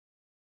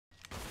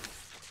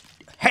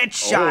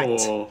Headshot.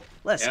 Oh,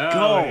 Let's hell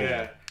go.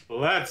 Yeah.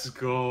 Let's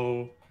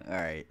go. All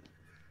right.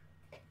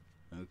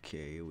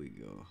 Okay, here we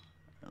go.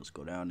 Let's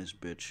go down this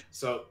bitch.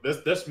 So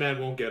this man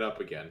won't get up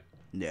again.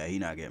 Yeah, he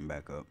not getting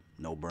back up.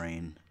 No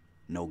brain,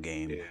 no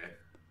game. Yeah.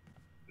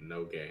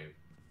 No game.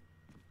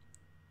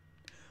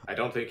 I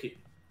don't think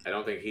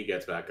he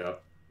gets back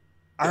up.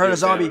 I heard a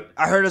zombie.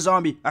 I heard a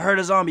zombie. I heard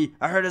a zombie.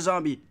 I heard a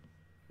zombie.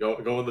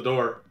 Go in the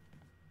door.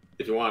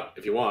 If you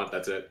want,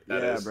 that's it.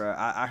 That is. Bro.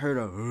 I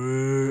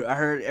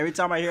heard every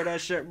time I hear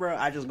that shit, bro,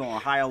 I just go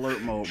on high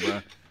alert mode,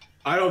 bro.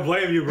 I don't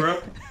blame you,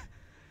 bro.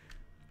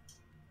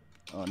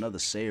 Oh, another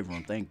save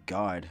room. Thank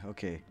God.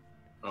 Okay.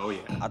 Oh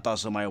yeah. I thought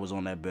somebody was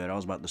on that bed. I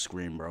was about to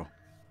scream, bro.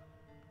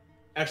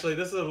 Actually,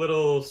 this is a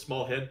little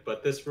small hint,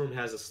 but this room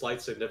has a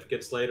slight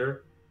significance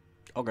later.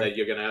 Okay. That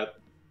you're gonna have.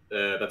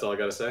 That's all I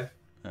gotta say.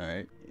 All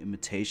right.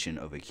 Imitation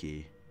of a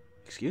key.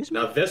 Excuse me.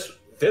 Now this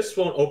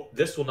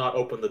will not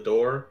open the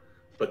door,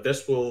 but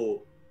this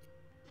will.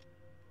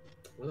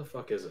 Where the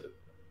fuck is it?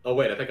 Oh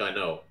wait, I think I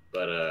know,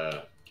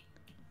 but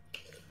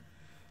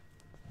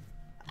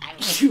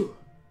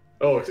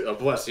Oh,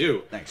 bless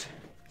you. Thanks.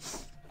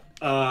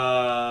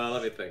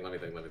 Let me think.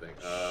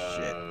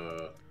 Shit.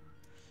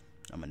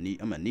 I'm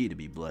gonna need to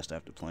be blessed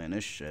after playing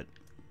this shit.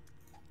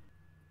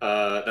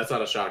 That's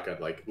not a shotgun.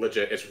 Like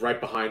legit, it's right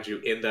behind you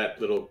in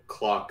that little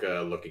clock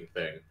looking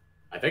thing.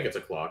 I think it's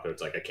a clock, or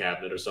it's like a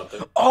cabinet or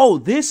something. Oh,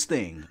 this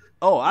thing.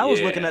 Oh, I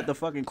was looking at the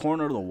fucking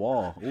corner of the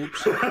wall.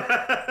 Oops.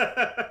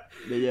 But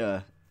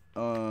yeah.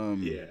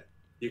 Yeah,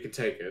 you can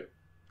take it.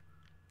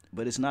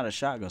 But it's not a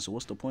shotgun, so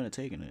what's the point of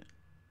taking it?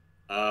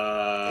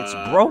 It's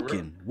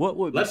broken. What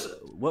would make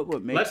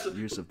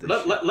use of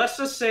this? Let's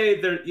just say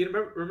there. You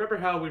remember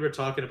how we were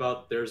talking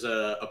about? There's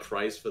a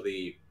price for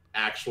the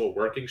actual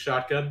working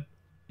shotgun.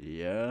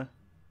 Yeah.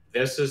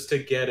 This is to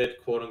get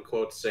it, quote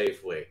unquote,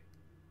 safely.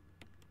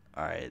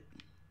 All right.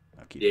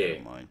 I'll keep that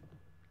in mind.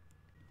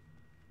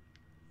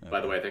 Okay.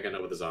 By the way, I think I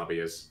know what the zombie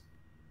is.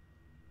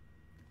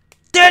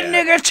 That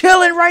nigga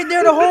chilling right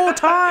there the whole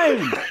time.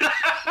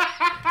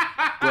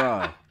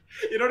 Bruh.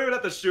 You don't even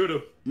have to shoot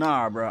him.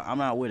 Nah, bro. I'm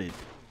not with it.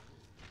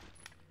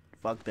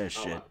 Fuck that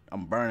shit.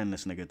 I'm burning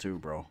this nigga too,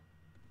 bro.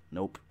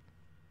 Nope.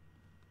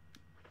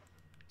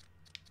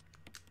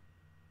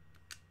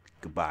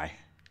 Goodbye.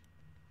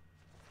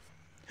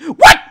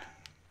 What?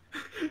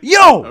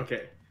 Yo!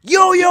 Okay.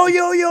 Yo!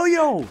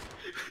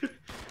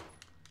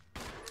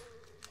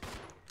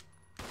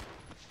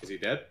 Is he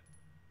dead?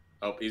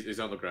 Oh, he's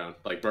on the ground.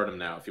 Like, burn him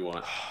now if you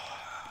want.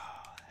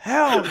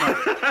 Hell no.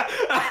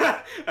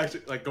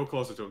 Actually, like, go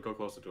closer to him. Go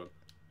closer to him.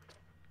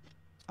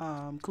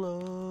 I'm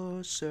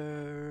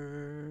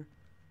closer.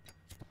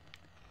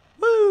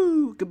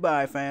 Woo!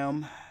 Goodbye,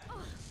 fam.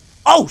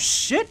 Oh,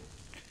 shit!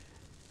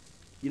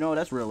 You know,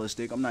 that's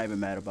realistic. I'm not even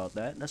mad about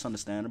that. That's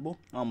understandable.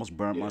 I almost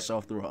burnt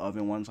myself through an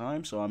oven one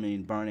time. So, I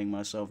mean, burning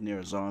myself near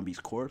a zombie's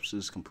corpse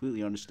is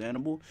completely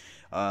understandable.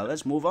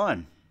 Let's move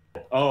on.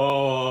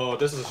 Oh,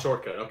 this is a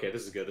shortcut. Okay,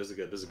 this is good. This is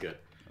good.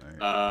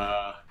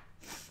 Right.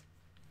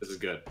 This is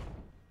good.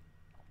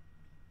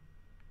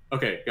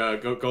 Okay,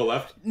 go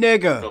left.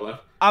 Nigga, go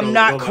left. I'm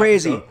not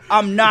crazy.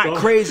 I'm not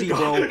crazy,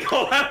 bro.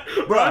 Go left,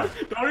 bro.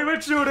 Don't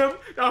even shoot him.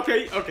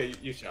 Okay,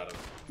 you shot him.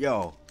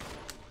 Yo.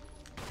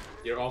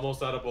 You're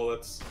almost out of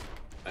bullets,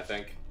 I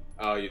think.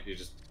 Oh, you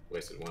just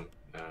wasted one.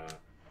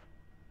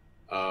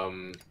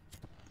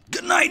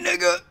 Good night,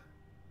 nigga.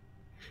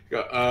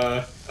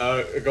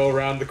 Go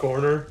around the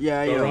corner.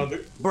 Yeah,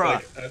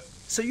 bruh. Like,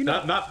 so you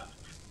know, no.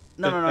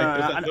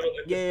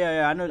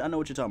 Yeah. I know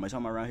what you're talking about.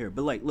 Talking about around here,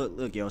 but like,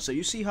 look, yo. So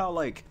you see how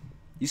you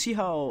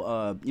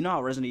know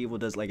how Resident Evil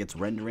does like its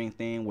rendering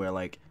thing, where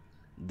like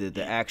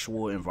the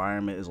actual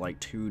environment is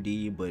like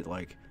 2D, but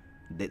like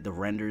the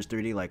render is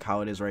 3D, like how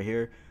it is right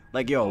here.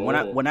 Like, yo,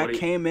 when I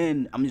came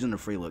in, I'm using the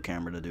free look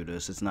camera to do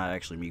this. It's not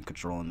actually me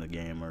controlling the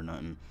game or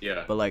nothing.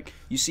 Yeah. But like,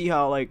 you see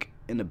how like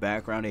in the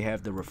background they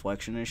have the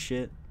reflection and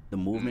shit, the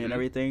movement and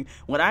everything.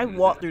 When I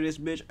walked through this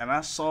bitch and I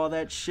saw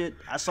that shit,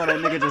 I saw that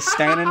nigga just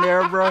standing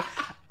there, bro.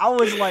 I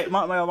was like,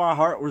 my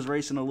heart was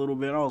racing a little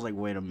bit. I was like,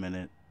 wait a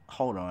minute.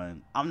 Hold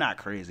on. I'm not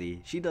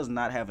crazy. She does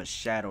not have a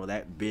shadow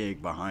that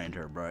big behind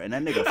her, bro. And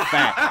that nigga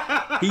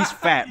fat. He's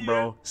fat,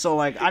 bro. So,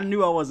 like, I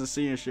knew I wasn't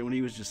seeing shit when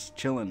he was just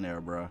chilling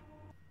there, bro.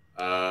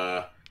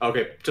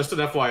 Okay, just an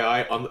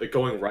FYI,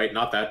 going right,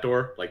 not that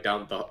door, like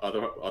down the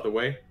other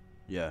way.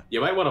 Yeah.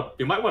 You might want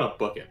to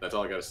book it. That's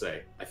all I gotta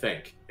say. I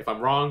think. If I'm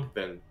wrong,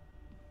 then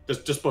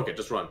just book it.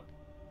 Just run.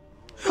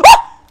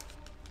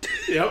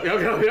 Yep. Yep.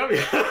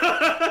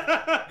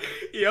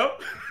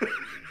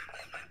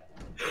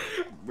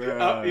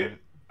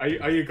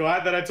 Are you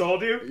glad that I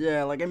told you?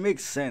 Yeah, like it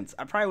makes sense.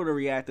 I probably would have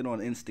reacted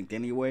on instinct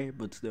anyway,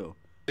 but still.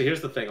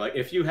 Here's the thing, like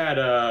if you had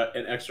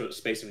an extra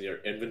space in your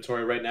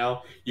inventory right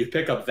now, you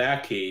pick up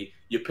that key,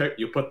 you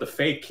put the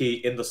fake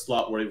key in the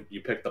slot where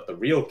you picked up the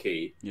real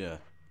key. Yeah.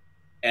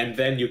 And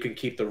then you can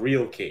keep the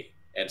real key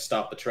and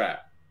stop the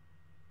trap.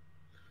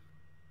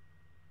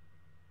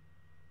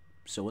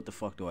 So what the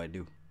fuck do I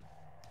do?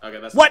 Okay,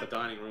 that's not the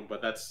dining room,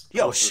 but that's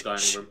close to the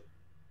dining room.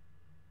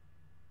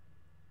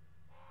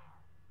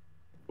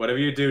 Whatever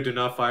you do, do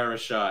not fire a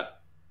shot.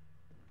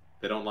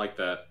 They don't like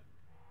that.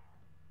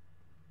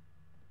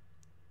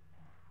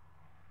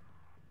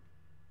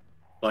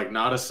 Like,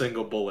 not a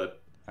single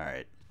bullet.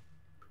 Alright.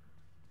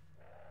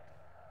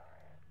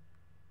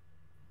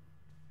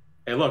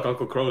 Hey, look,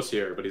 Uncle Crow's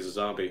here, but he's a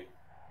zombie.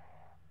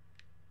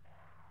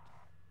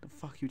 The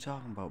fuck you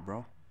talking about,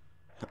 bro?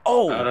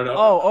 Oh! I don't know.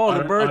 Oh,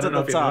 the birds at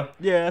the you top.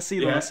 know. Yeah, I see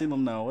them. Yeah. I see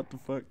them now. What the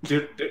fuck?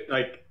 Dude,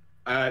 like,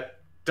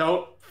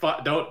 don't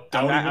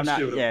I'm even not,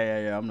 shoot him.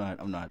 Yeah, I'm not.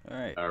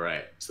 Alright.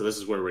 Alright, so this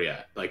is where we're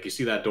at. Like, you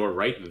see that door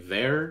right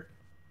there?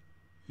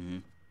 Mm-hmm.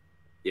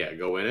 Yeah,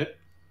 go in it.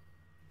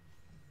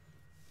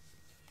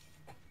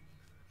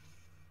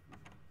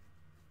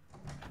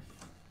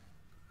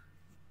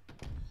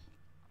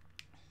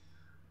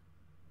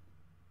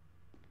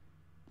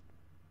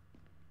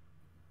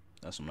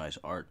 That's some nice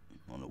art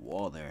on the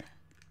wall there.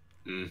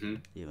 Mm-hmm.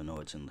 Even though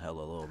it's in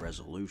hella low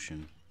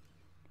resolution.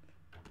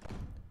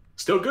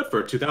 Still good for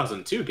a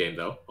 2002 game,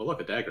 though. Oh,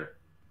 look, a dagger.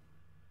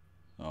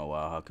 Oh,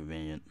 wow, how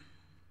convenient.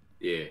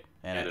 Yeah.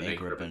 And an ink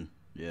ribbon.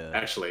 Yeah.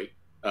 Actually,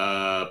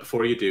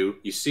 before you do,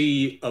 you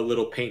see a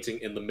little painting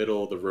in the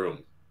middle of the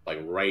room. Like,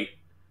 right...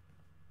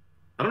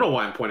 I don't know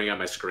why I'm pointing at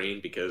my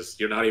screen, because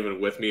you're not even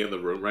with me in the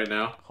room right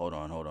now. Hold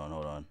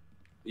on.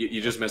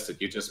 You just missed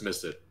it. You just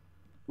missed it.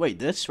 Wait,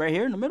 this right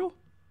here in the middle?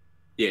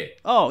 Yeah.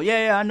 Oh,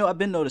 yeah, I know. I've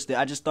been noticed it.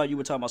 I just thought you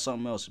were talking about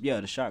something else. Yeah,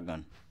 the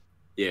shotgun.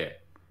 Yeah.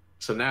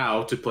 So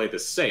now, to play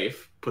this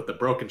safe, put the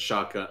broken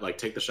shotgun... Like,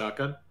 take the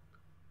shotgun.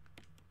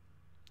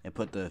 And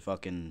put the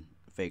fucking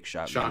fake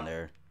shotgun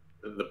there.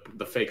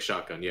 The fake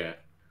shotgun, yeah.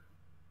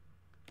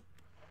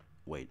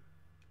 Wait.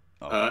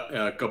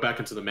 Oh. Go back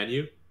into the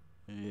menu.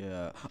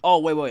 Yeah. Oh,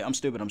 wait. I'm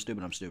stupid.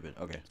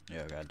 Okay.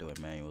 Yeah, I gotta do it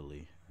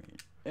manually.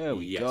 There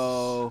we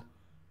go.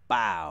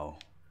 Bow.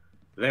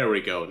 There we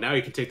go. Now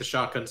you can take the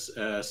shotgun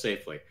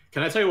safely.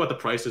 Can I tell you what the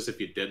price is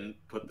if you didn't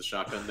put the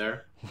shotgun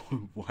there?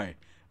 Why?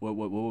 What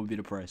would be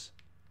the price?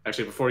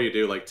 Actually, before you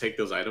do, like, take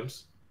those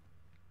items.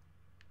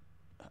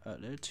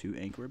 There are 2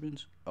 ink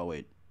ribbons? Oh,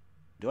 wait.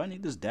 Do I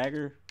need this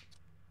dagger?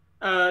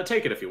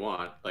 Take it if you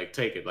want. Like,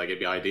 take it. Like, it'd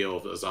be ideal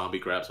if a zombie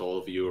grabs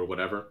hold of you or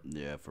whatever.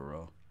 Yeah, for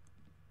real.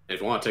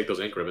 If you want to take those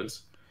ink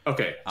ribbons.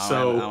 Okay, I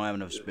don't have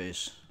enough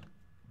space.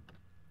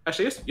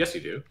 Actually, yes,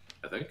 you do.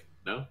 I think.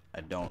 No? I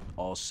don't.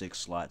 All 6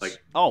 slots.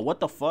 Like... Oh, what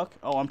the fuck?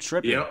 Oh, I'm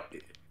tripping. Yep.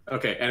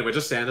 Okay, anyway,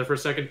 just stand there for a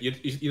second.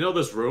 You know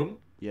this room?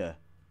 Yeah.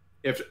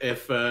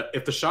 If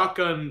the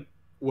shotgun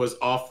was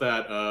off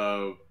that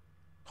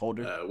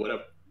holder,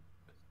 whatever,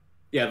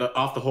 yeah,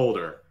 off the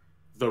holder,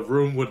 the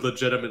room would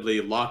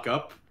legitimately lock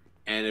up,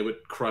 and it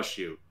would crush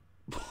you,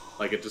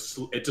 like it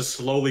just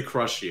slowly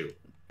crush you.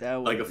 That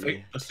would like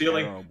the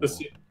ceiling, terrible.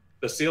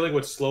 the ceiling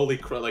would slowly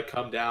like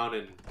come down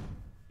and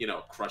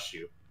crush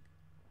you.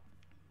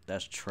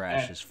 That's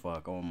trash as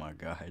fuck. Oh my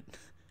god.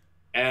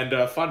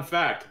 And fun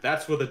fact,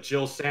 that's where the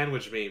Jill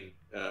sandwich meme.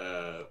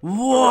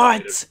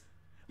 What?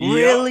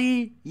 Originated.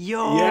 Really?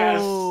 Yo.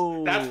 Yes,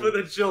 that's where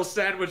the Jill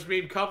sandwich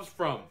meme comes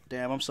from.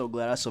 Damn, I'm so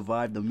glad I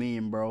survived the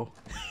meme, bro.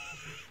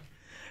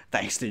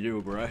 Thanks to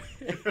you, bro.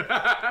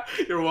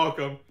 You're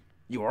welcome.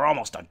 You were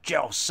almost a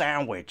Jill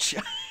sandwich.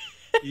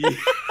 Yeah.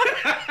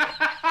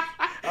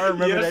 I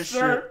remember that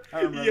shit.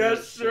 I remember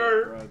yes,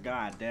 sir. Shit, bro.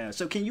 God damn.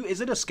 So is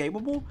it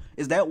escapable?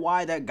 Is that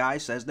why that guy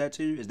says that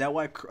to you? Is that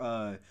why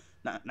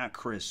not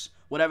Chris,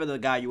 whatever the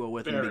guy you were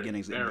with in the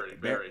beginning,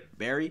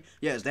 Barry?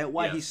 Yeah, is that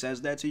why he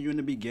says that to you in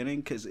the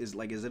beginning? Cause is it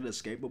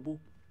escapable?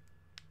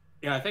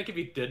 Yeah, I think if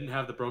he didn't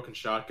have the broken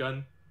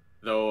shotgun,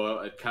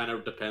 though, it kind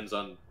of depends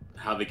on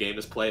how the game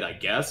is played, I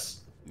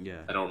guess.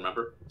 Yeah. I don't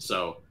remember.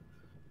 So,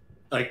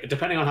 like,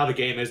 depending on how the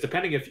game is,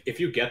 depending if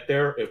you get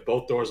there, if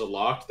both doors are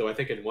locked, though I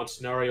think in one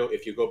scenario,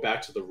 if you go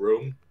back to the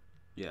room,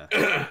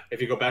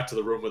 if you go back to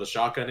the room where the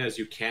shotgun is,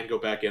 you can go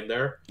back in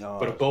there. Oh.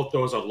 But if both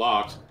doors are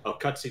locked, a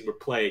cutscene would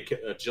play.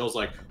 Jill's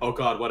like, "Oh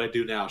God, what do I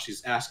do now?"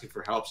 She's asking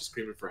for help. She's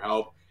screaming for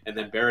help, and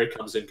then Barry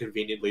comes in,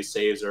 conveniently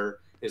saves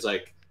her. He's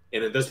like,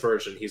 and in this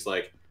version, he's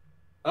like,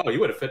 "Oh, you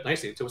would have fit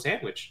nicely into a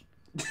sandwich."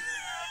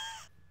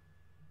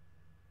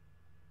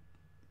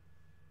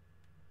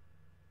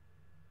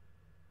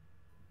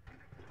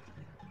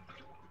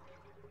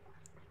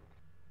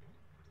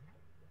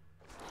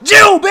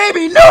 Jill,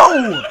 baby,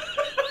 no!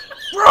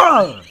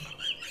 Bruh!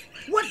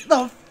 What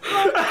the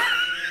fuck?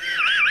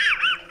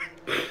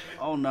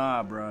 Oh,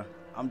 nah, bruh.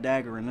 I'm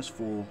daggering this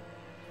fool.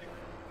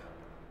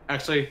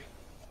 Actually,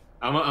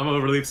 I'm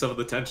gonna relieve some of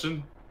the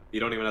tension. You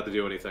don't even have to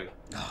do anything.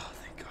 Oh,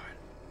 thank God.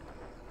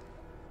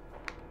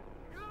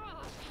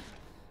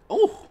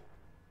 Oh!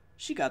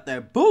 She got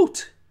that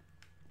boot!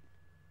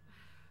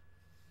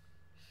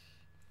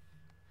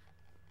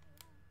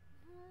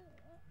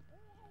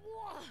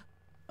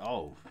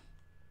 Oh.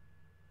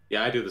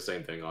 Yeah, I do the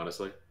same thing,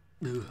 honestly.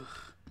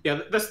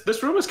 Yeah,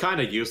 this room is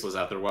kind of useless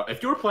after a while.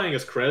 If you were playing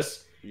as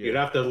Chris, you'd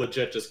have to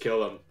legit just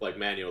kill him, like,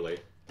 manually,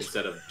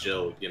 instead of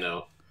Jill,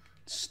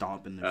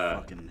 Stomping their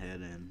fucking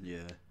head in,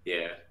 yeah.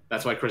 Yeah,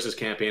 that's why Chris's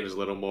campaign is a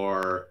little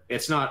more...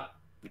 It's not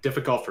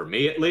difficult for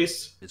me, at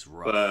least. It's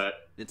rough.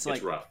 But it's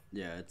rough.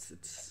 Yeah,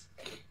 it's...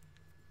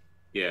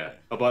 Yeah.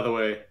 Oh, by the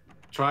way,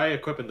 Try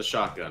equipping the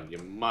shotgun. You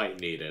might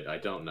need it. I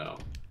don't know.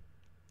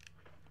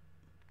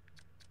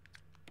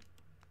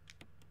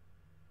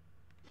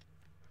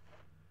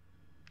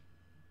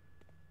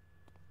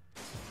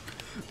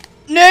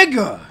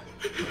 Nigga!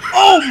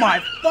 Oh my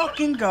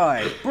fucking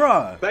god,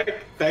 bruh.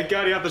 Thank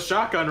God you have the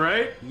shotgun,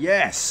 right?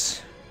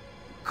 Yes.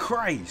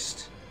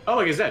 Christ. Oh,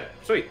 look, he's dead.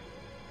 Sweet.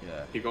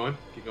 Yeah. Keep going.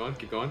 Keep going.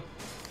 Keep going.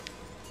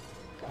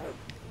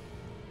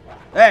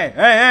 Hey, hey,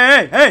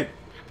 hey, hey, hey!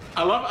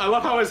 I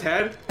love how his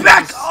head.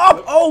 Back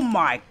up! Oh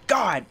my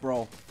god,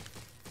 bro.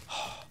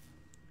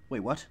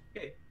 Wait, what?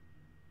 Hey.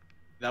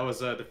 That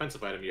was a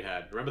defensive item you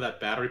had. Remember that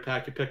battery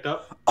pack you picked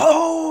up?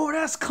 Oh,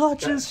 that's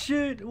clutch as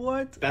shit.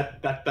 What?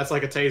 That's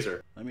like a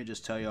taser. Let me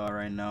just tell y'all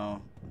right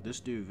now, this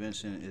dude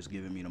Vincent is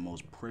giving me the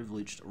most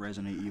privileged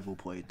Resident Evil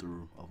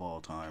playthrough of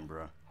all time,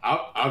 bro.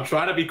 I'm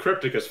trying to be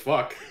cryptic as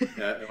fuck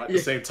at the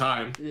same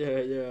time.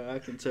 Yeah, I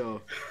can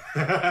tell.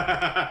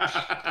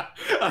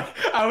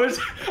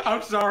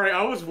 I'm sorry.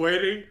 I was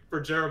waiting for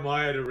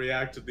Jeremiah to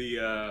react to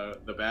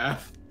the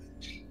bath.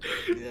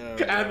 Yeah,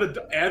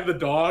 and the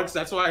dogs.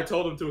 That's why I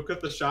told him to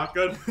equip the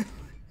shotgun.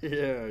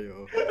 Yeah,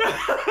 yo.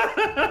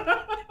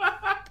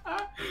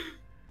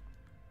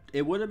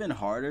 It would have been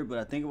harder, but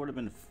I think it would have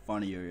been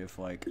funnier if,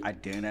 like, I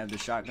didn't have the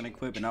shotgun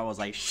equipped and I was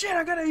like, shit,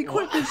 I gotta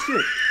equip this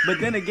shit. But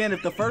then again,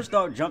 if the first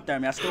dog jumped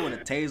at me, I still would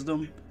have tased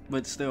him.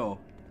 But still,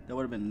 that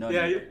would have been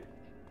nutty.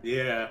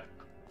 Yeah.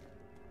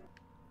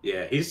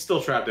 Yeah, he's still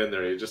trapped in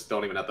there. You just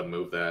don't even have to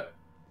move that.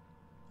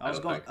 I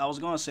was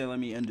gonna say let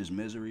me end his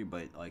misery,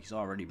 but like he's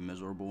already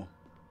miserable,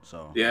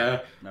 so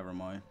yeah. Never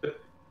mind.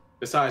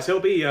 Besides,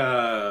 he'll be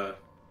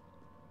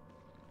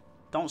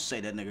Don't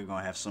say that nigga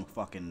gonna have some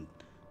fucking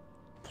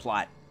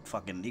plot.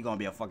 He gonna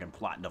be a fucking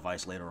plot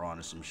device later on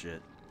or some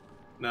shit.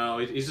 No,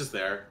 he's just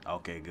there.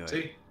 Okay, good.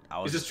 See,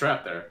 he's just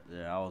trapped there.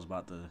 Yeah, I was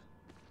about to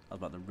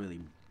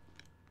really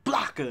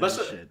block it.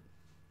 Shit.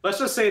 Let's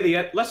just say the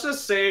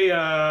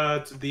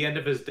end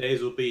of his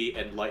days will be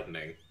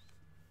enlightening.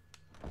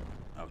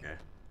 Okay.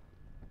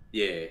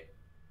 Yeah.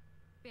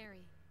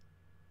 Barry.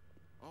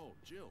 Oh,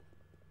 Jill.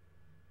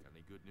 Got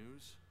any good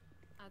news?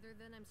 Other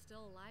than I'm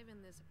still alive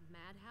in this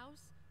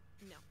madhouse?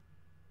 No.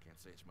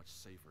 Can't say it's much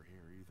safer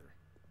here either.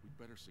 We'd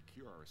better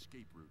secure our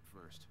escape route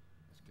first.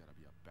 There's gotta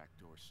be a back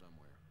door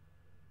somewhere.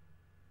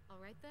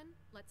 Alright then,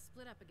 let's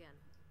split up again.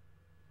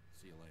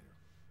 See you later.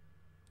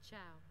 Ciao.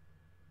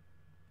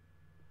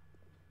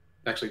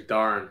 Actually,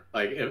 darn.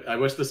 Like, I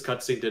wish this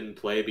cutscene didn't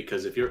play,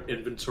 because if your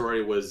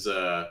inventory was,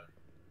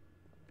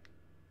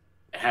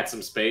 had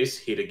some space,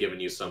 he'd have given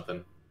you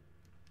something.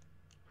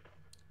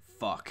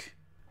 Fuck.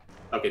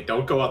 Okay,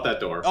 don't go out that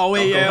door. Oh,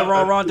 wait, yeah,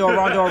 wrong door.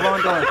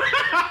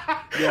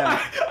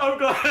 Yeah. I'm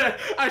glad.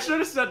 I should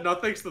have said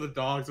nothing so the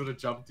dogs would have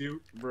jumped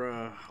you.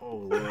 Bruh. Oh,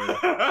 Lord.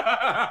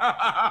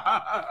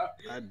 I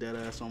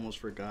deadass almost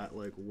forgot,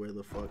 like, where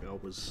the fuck I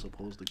was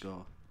supposed to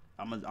go.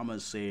 I'm gonna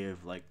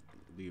save, like,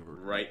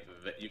 right,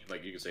 you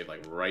can save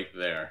like right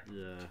there.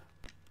 Yeah.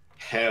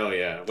 Hell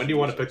yeah. When do you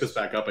want to pick this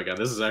back up again?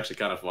 This is actually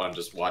kind of fun,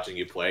 just watching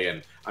you play,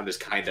 and I'm just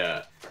kind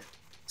of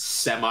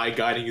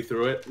semi-guiding you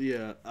through it.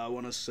 Yeah, I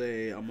want to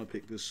say I'm gonna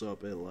pick this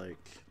up at like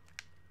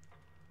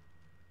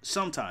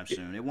sometime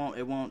soon. It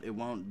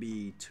won't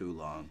be too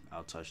long.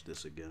 I'll touch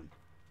this again,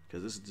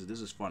 cause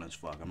this is fun as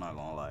fuck. I'm not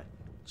gonna lie.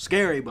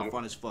 Scary but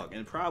fun as fuck,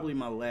 and probably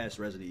my last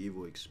Resident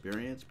Evil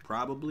experience.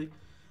 Probably.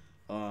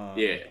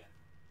 Yeah.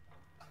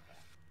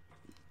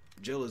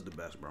 Jill is the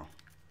best, bro.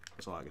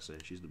 That's all I can say.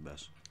 She's the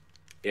best.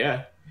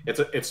 Yeah,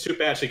 it's too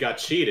bad she got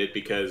cheated,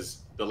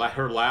 because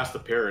her last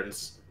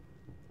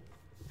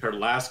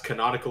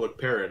canonical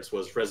appearance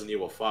was Resident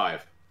Evil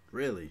 5.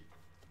 Really?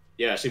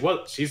 Yeah,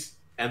 she's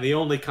and the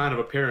only kind of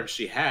appearance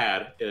she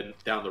had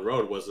down the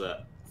road was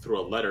through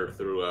a letter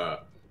through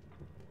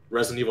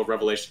Resident Evil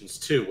Revelations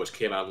 2, which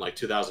came out in like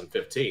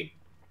 2015.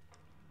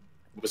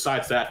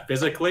 Besides that,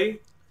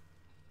 physically,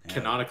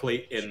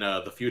 canonically in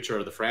the future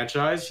of the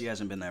franchise, she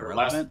hasn't been that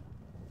relevant.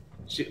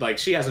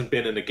 She hasn't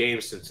been in the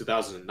game since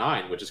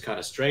 2009, which is kind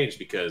of strange,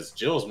 because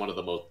Jill is one of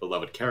the most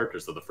beloved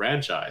characters of the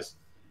franchise.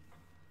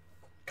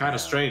 Kind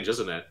of strange,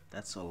 isn't it?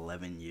 That's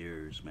 11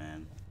 years,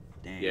 man.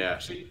 Damn. Yeah,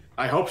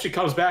 I hope she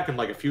comes back in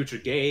like a future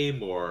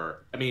game,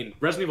 or I mean,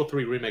 Resident Evil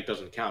 3 remake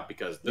doesn't count,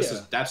 because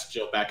that's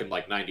Jill back in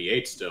like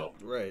 '98 still.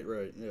 Right,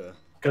 yeah.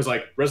 Because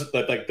like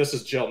this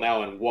is Jill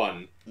now in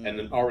 1, and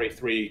then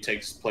RE3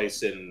 takes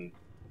place in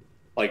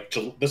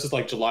this is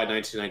like July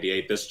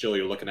 1998. This Jill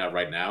you're looking at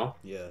right now.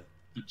 Yeah.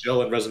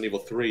 Jill in Resident Evil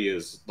 3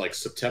 is like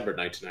September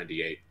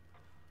 1998.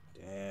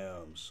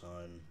 Damn,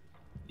 son.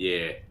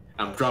 Yeah,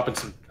 I'm dropping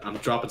some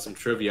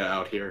trivia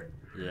out here.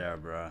 Yeah,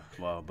 bro.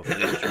 Well, before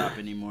we drop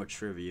any more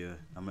trivia,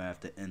 I'm gonna have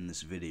to end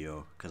this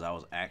video because I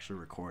was actually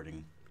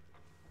recording.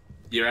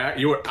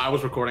 I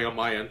was recording on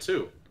my end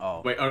too.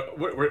 Oh. Wait,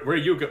 where are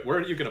you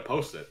gonna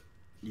post it?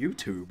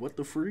 YouTube. What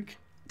the freak?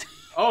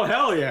 Oh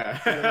hell yeah!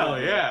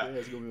 Hell yeah!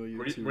 It's gonna be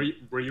on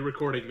YouTube. Were you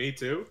recording me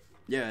too?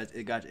 Yeah,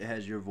 it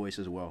has your voice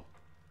as well.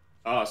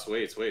 Oh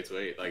sweet.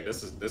 Like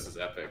this is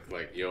epic.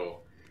 Like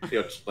yo,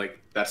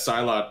 like that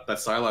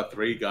PSYLOD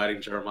 3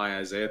 guiding Jeremiah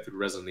Isaiah through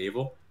Resident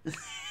Evil.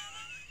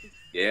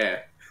 Yeah.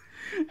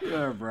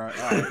 Yeah, bro. All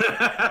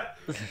right.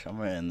 I'm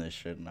gonna end this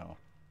shit now.